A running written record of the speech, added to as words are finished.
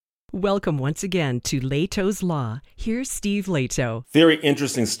Welcome once again to Leto's Law. Here's Steve Leto. Very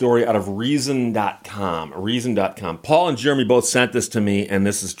interesting story out of Reason.com. Reason.com. Paul and Jeremy both sent this to me, and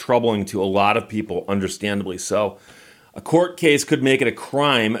this is troubling to a lot of people, understandably so. A court case could make it a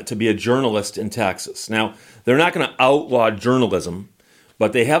crime to be a journalist in Texas. Now, they're not going to outlaw journalism,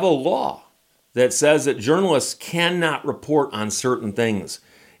 but they have a law that says that journalists cannot report on certain things.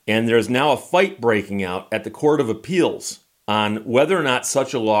 And there's now a fight breaking out at the Court of Appeals on whether or not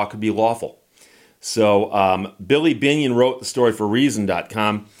such a law could be lawful. So Billy Binion wrote the story for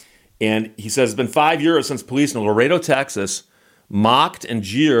Reason.com, and he says it's been 5 years since police in Laredo, Texas, mocked and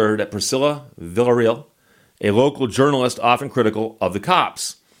jeered at Priscilla Villarreal, a local journalist often critical of the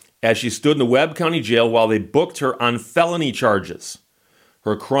cops, as she stood in the Webb County Jail while they booked her on felony charges.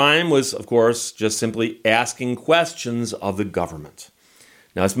 Her crime was, of course, just simply asking questions of the government.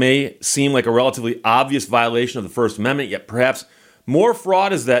 Now, this may seem like a relatively obvious violation of the First Amendment, yet perhaps more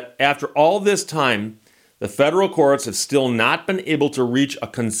fraud is that after all this time, the federal courts have still not been able to reach a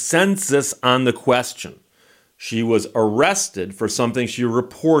consensus on the question. She was arrested for something she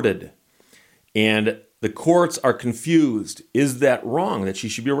reported, and the courts are confused. Is that wrong, that she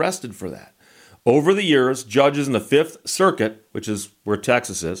should be arrested for that? Over the years, judges in the Fifth Circuit, which is where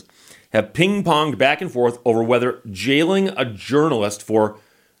Texas is, have ping-ponged back and forth over whether jailing a journalist for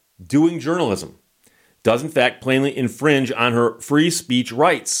doing journalism does in fact plainly infringe on her free speech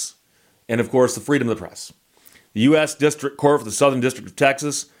rights and, of course, the freedom of the press. The U.S. District Court for the Southern District of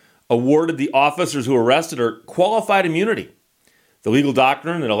Texas awarded the officers who arrested her qualified immunity, the legal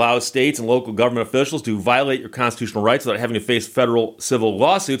doctrine that allows states and local government officials to violate your constitutional rights without having to face federal civil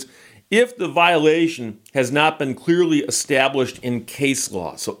lawsuits if the violation has not been clearly established in case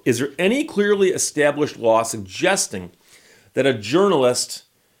law. So is there any clearly established law suggesting that a journalist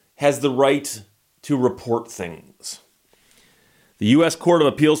has the right to report things? The U.S. Court of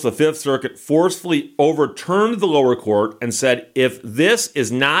Appeals to the Fifth Circuit forcefully overturned the lower court and said, if this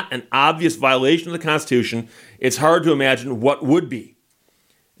is not an obvious violation of the Constitution, it's hard to imagine what would be.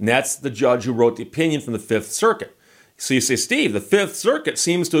 And that's the judge who wrote the opinion from the Fifth Circuit. So you say, Steve, the Fifth Circuit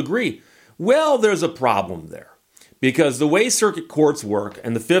seems to agree. Well, there's a problem there. Because the way circuit courts work,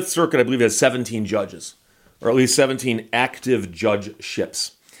 and the Fifth Circuit, I believe, has 17 judges, or at least 17 active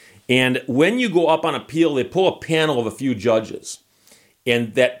judgeships. And when you go up on appeal, they pull a panel of a few judges.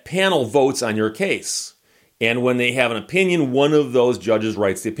 And that panel votes on your case. And when they have an opinion, one of those judges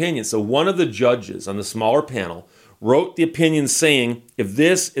writes the opinion. So one of the judges on the smaller panel wrote the opinion saying, if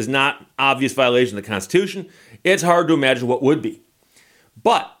this is not an obvious violation of the Constitution, it's hard to imagine what would be.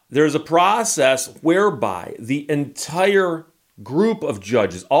 But there's a process whereby the entire group of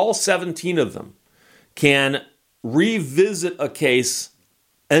judges, all 17 of them, can revisit a case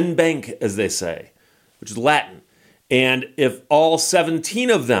en banc, as they say, which is Latin. And if all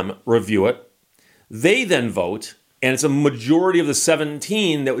 17 of them review it, they then vote, and it's a majority of the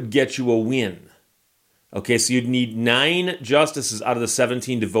 17 that would get you a win. Okay, so you'd need 9 justices out of the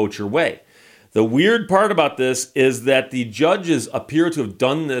 17 to vote your way. The weird part about this is that the judges appear to have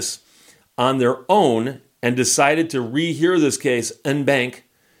done this on their own and decided to rehear this case en banc,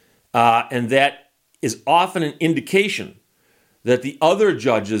 and that is often an indication that the other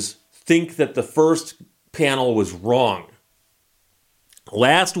judges think that the first panel was wrong.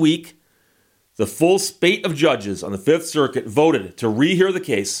 Last week, the full spate of judges on the Fifth Circuit voted to rehear the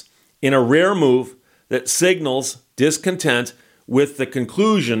case in a rare move that signals discontent with the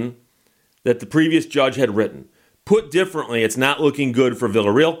conclusion that the previous judge had written. Put differently, it's not looking good for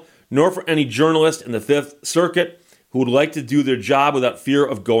Villarreal, nor for any journalist in the Fifth Circuit who would like to do their job without fear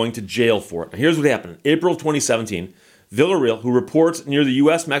of going to jail for it. Now, here's what happened. In April of 2017, Villarreal, who reports near the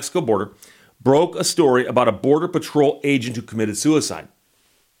U.S.-Mexico border, broke a story about a Border Patrol agent who committed suicide.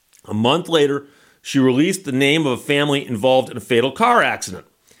 A month later, she released the name of a family involved in a fatal car accident.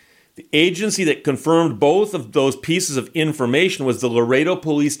 The agency that confirmed both of those pieces of information was the Laredo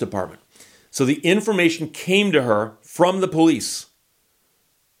Police Department. So the information came to her from the police.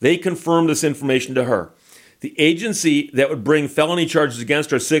 They confirmed this information to her. The agency that would bring felony charges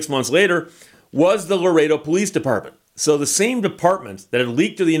against her 6 months later was the Laredo Police Department. So the same department that had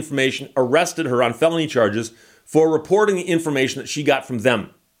leaked her the information arrested her on felony charges for reporting the information that she got from them.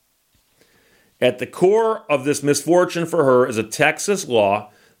 At the core of this misfortune for her is a Texas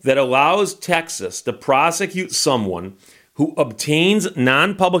law that allows Texas to prosecute someone who obtains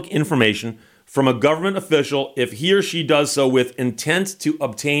non-public information from a government official if he or she does so with intent to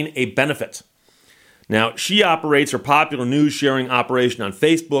obtain a benefit. Now, she operates her popular news sharing operation on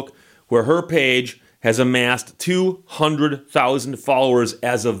Facebook, where her page has amassed 200,000 followers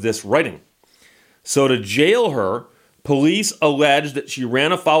as of this writing. So to jail her Police allege that she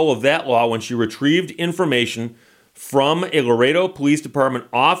ran afoul of that law when she retrieved information from a Laredo Police Department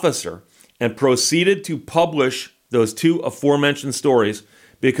officer and proceeded to publish those two aforementioned stories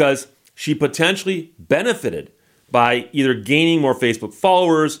because she potentially benefited by either gaining more Facebook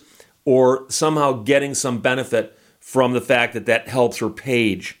followers or somehow getting some benefit from the fact that that helps her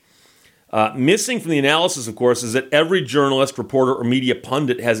page. Missing from the analysis, of course, is that every journalist, reporter, or media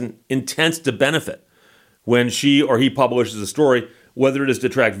pundit has an intent to benefit when she or he publishes a story, whether it is to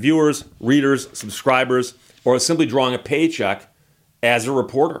attract viewers, readers, subscribers, or simply drawing a paycheck as a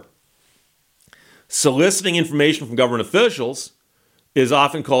reporter. Soliciting information from government officials is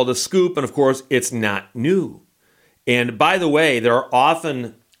often called a scoop, and of course, it's not new. And by the way, there are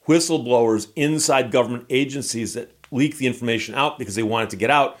often whistleblowers inside government agencies that leak the information out because they want it to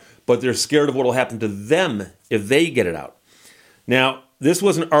get out, but they're scared of what will happen to them if they get it out. Now, this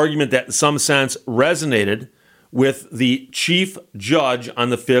was an argument that in some sense resonated with the chief judge on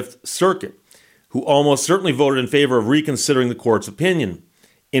the Fifth Circuit, who almost certainly voted in favor of reconsidering the court's opinion.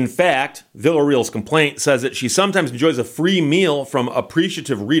 In fact, Villarreal's complaint says that she sometimes enjoys a free meal from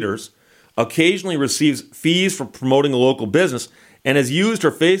appreciative readers, occasionally receives fees for promoting a local business, and has used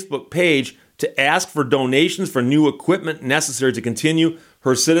her Facebook page to ask for donations for new equipment necessary to continue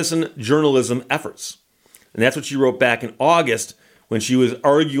her citizen journalism efforts. And that's what she wrote back in August when she was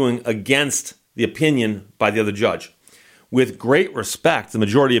arguing against the opinion by the other judge. With great respect, the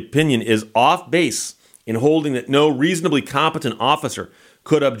majority opinion is off base in holding that no reasonably competent officer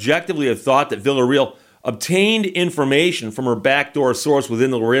could objectively have thought that Villarreal obtained information from her backdoor source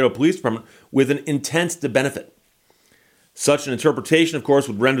within the Laredo Police Department with an intent to benefit. Such an interpretation, of course,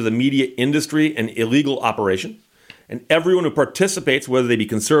 would render the media industry an illegal operation, and everyone who participates, whether they be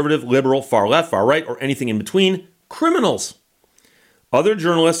conservative, liberal, far left, far right, or anything in between, criminals. Other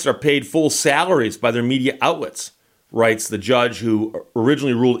journalists are paid full salaries by their media outlets, writes the judge who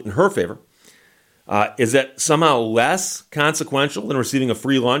originally ruled in her favor. Is that somehow less consequential than receiving a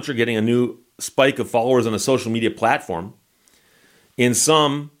free lunch or getting a new spike of followers on a social media platform? In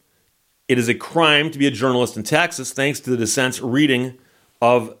some, it is a crime to be a journalist in Texas, thanks to the dissent's reading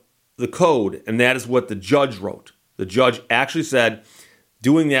of the code, and that is what the judge wrote. The judge actually said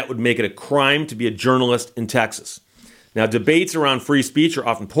doing that would make it a crime to be a journalist in Texas. Now, debates around free speech are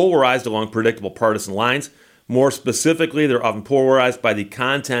often polarized along predictable partisan lines. More specifically, they're often polarized by the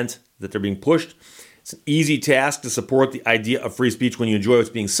content that they're being pushed. It's an easy task to support the idea of free speech when you enjoy what's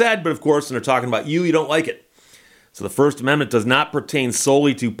being said, but of course, when they're talking about you don't like it. So the First Amendment does not pertain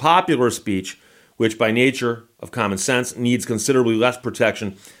solely to popular speech, which by nature of common sense needs considerably less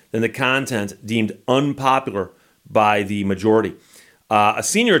protection than the content deemed unpopular by the majority. A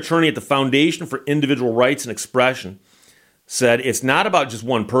senior attorney at the Foundation for Individual Rights and Expression said it's not about just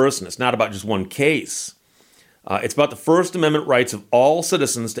one person, it's not about just one case. It's about the First Amendment rights of all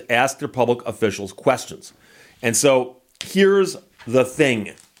citizens to ask their public officials questions. And so here's the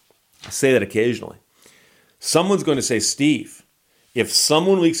thing. I say that occasionally. Someone's going to say, Steve, if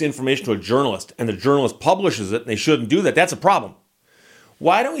someone leaks information to a journalist and the journalist publishes it and they shouldn't do that, that's a problem.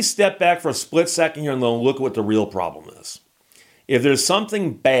 Why don't we step back for a split second here and look at what the real problem is? If there's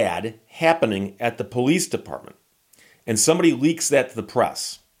something bad happening at the police department and somebody leaks that to the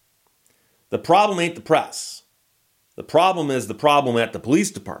press, the problem ain't the press. The problem is the problem at the police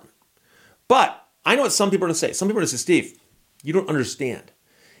department. But I know what some people are going to say. Some people are going to say, Steve, you don't understand.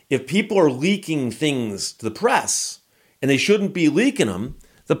 If people are leaking things to the press and they shouldn't be leaking them,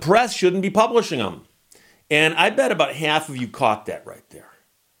 the press shouldn't be publishing them. And I bet about half of you caught that right there.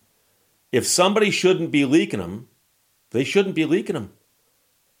 If somebody shouldn't be leaking them, they shouldn't be leaking them.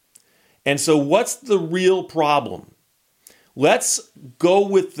 And so what's the real problem? Let's go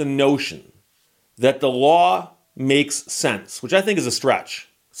with the notion that the law makes sense, which I think is a stretch.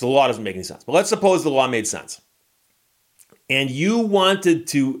 So the law doesn't make any sense. But let's suppose the law made sense. And you wanted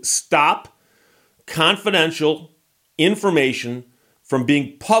to stop confidential information from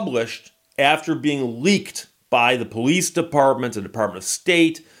being published after being leaked by the police department, the Department of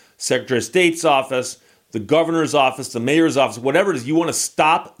State, Secretary of State's office, the governor's office, the mayor's office, whatever it is, you want to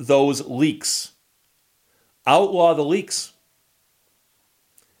stop those leaks. Outlaw the leaks.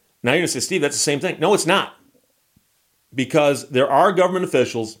 Now you're going to say, Steve, that's the same thing. No, it's not. Because there are government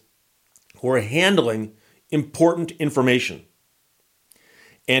officials who are handling important information.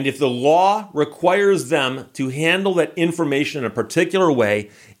 And if the law requires them to handle that information in a particular way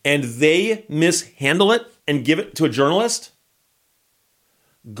and they mishandle it and give it to a journalist,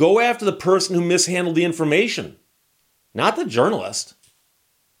 go after the person who mishandled the information, not the journalist.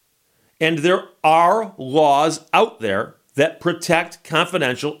 And there are laws out there that protect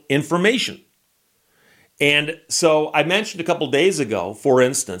confidential information. And so I mentioned a couple days ago, for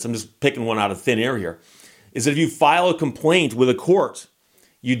instance, I'm just picking one out of thin air here, is that if you file a complaint with a court,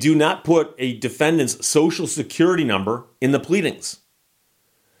 you do not put a defendant's social security number in the pleadings.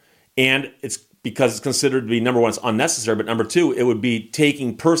 And it's because it's considered to be, number one, it's unnecessary, but number two, it would be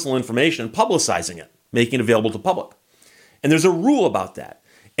taking personal information and publicizing it, making it available to public. And there's a rule about that.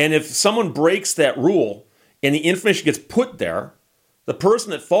 And if someone breaks that rule and the information gets put there, the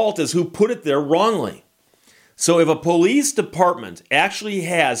person at fault is who put it there wrongly. So if a police department actually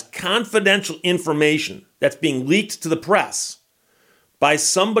has confidential information that's being leaked to the press by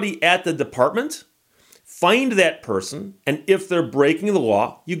somebody at the department, find that person, and if they're breaking the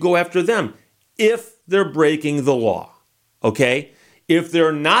law, you go after them. If they're breaking the law, okay? If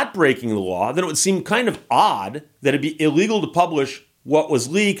they're not breaking the law, then it would seem kind of odd that it'd be illegal to publish what was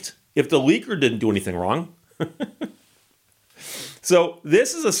leaked if the leaker didn't do anything wrong. So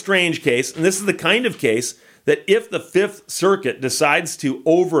this is a strange case, and this is the kind of case that if the Fifth Circuit decides to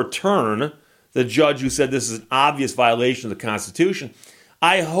overturn the judge who said this is an obvious violation of the Constitution,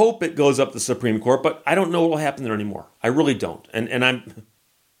 I hope it goes up to the Supreme Court, but I don't know what will happen there anymore. I really don't.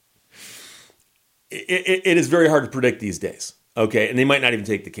 It is very hard to predict these days, okay? And they might not even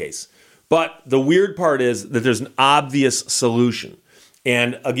take the case. But the weird part is that there's an obvious solution.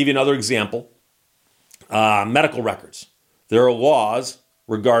 And I'll give you another example. Medical records. There are laws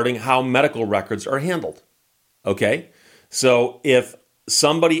regarding how medical records are handled, okay? So if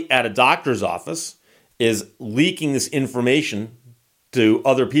somebody at a doctor's office is leaking this information to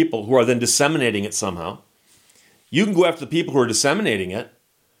other people who are then disseminating it somehow, you can go after the people who are disseminating it,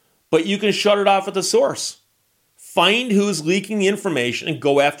 but you can shut it off at the source. Find who's leaking the information and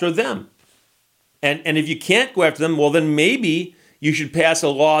go after them. And if you can't go after them, well, then maybe you should pass a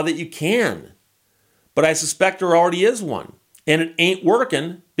law that you can. But I suspect there already is one. And it ain't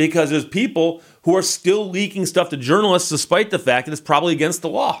working because there's people who are still leaking stuff to journalists despite the fact that it's probably against the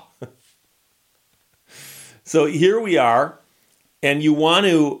law. So here we are, and you want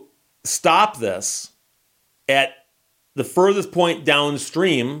to stop this at the furthest point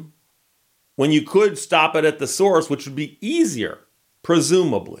downstream when you could stop it at the source, which would be easier,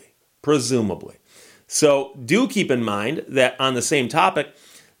 presumably. So do keep in mind that on the same topic,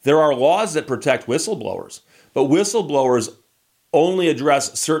 there are laws that protect whistleblowers, but whistleblowers only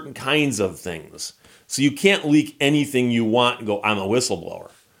address certain kinds of things. So you can't leak anything you want and go, I'm a whistleblower.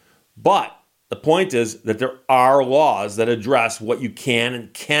 But the point is that there are laws that address what you can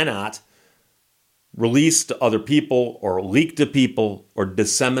and cannot release to other people or leak to people or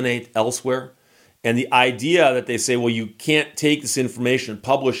disseminate elsewhere. And the idea that they say, well, you can't take this information and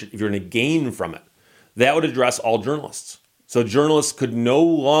publish it if you're going to gain from it, that would address all journalists. So journalists could no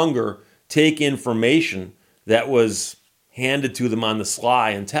longer take information that was handed to them on the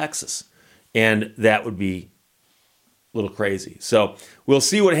sly in Texas. And that would be a little crazy. So we'll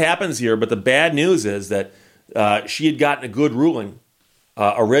see what happens here. But the bad news is that she had gotten a good ruling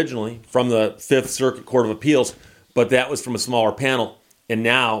originally from the Fifth Circuit Court of Appeals, but that was from a smaller panel. And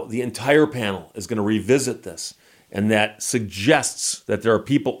now the entire panel is going to revisit this. And that suggests that there are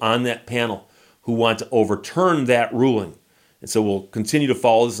people on that panel who want to overturn that ruling. And so we'll continue to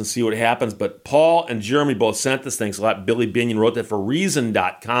follow this and see what happens. But Paul and Jeremy both sent this. Thanks a lot. Billy Binion wrote that for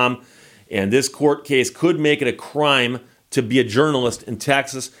Reason.com. And this court case could make it a crime to be a journalist in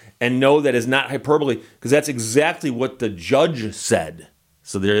Texas. And no, that is not hyperbole, because that's exactly what the judge said.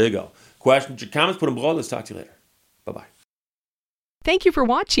 So there you go. Questions or comments, put them below. Let's talk to you later. Bye-bye. Thank you for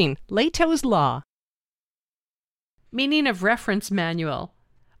watching Lehto's Law. Meaning of reference manual.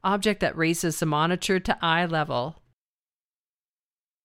 Object that raises the monitor to eye level.